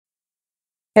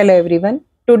Hello everyone.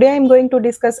 Today I am going to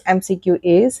discuss MCQ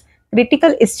is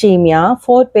critical ischemia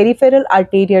for peripheral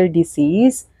arterial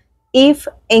disease if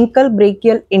ankle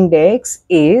brachial index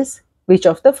is which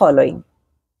of the following?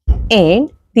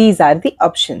 And these are the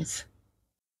options.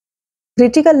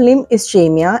 Critical limb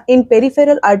ischemia in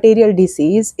peripheral arterial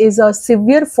disease is a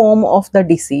severe form of the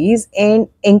disease and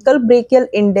ankle brachial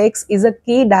index is a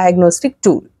key diagnostic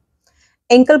tool.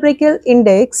 Ankle brachial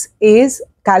index is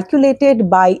calculated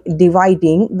by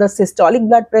dividing the systolic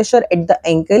blood pressure at the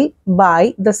ankle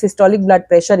by the systolic blood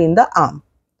pressure in the arm.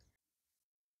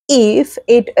 If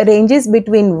it ranges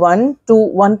between 1 to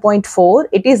 1.4,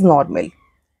 it is normal.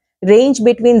 Range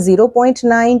between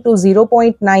 0.9 to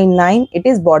 0.99, it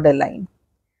is borderline.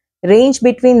 Range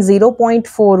between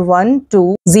 0.41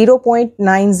 to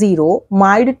 0.90,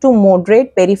 mild to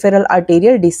moderate peripheral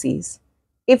arterial disease.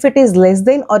 If it is less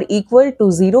than or equal to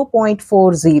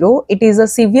 0.40, it is a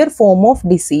severe form of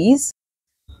disease.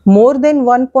 More than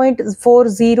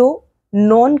 1.40,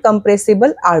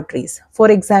 non-compressible arteries. For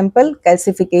example,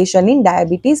 calcification in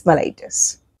diabetes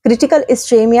mellitus. Critical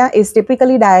ischemia is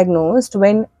typically diagnosed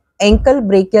when ankle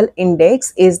brachial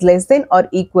index is less than or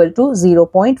equal to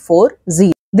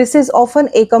 0.40. This is often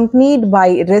accompanied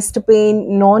by wrist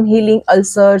pain, non-healing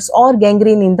ulcers or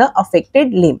gangrene in the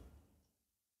affected limb.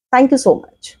 Thank you so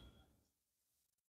much.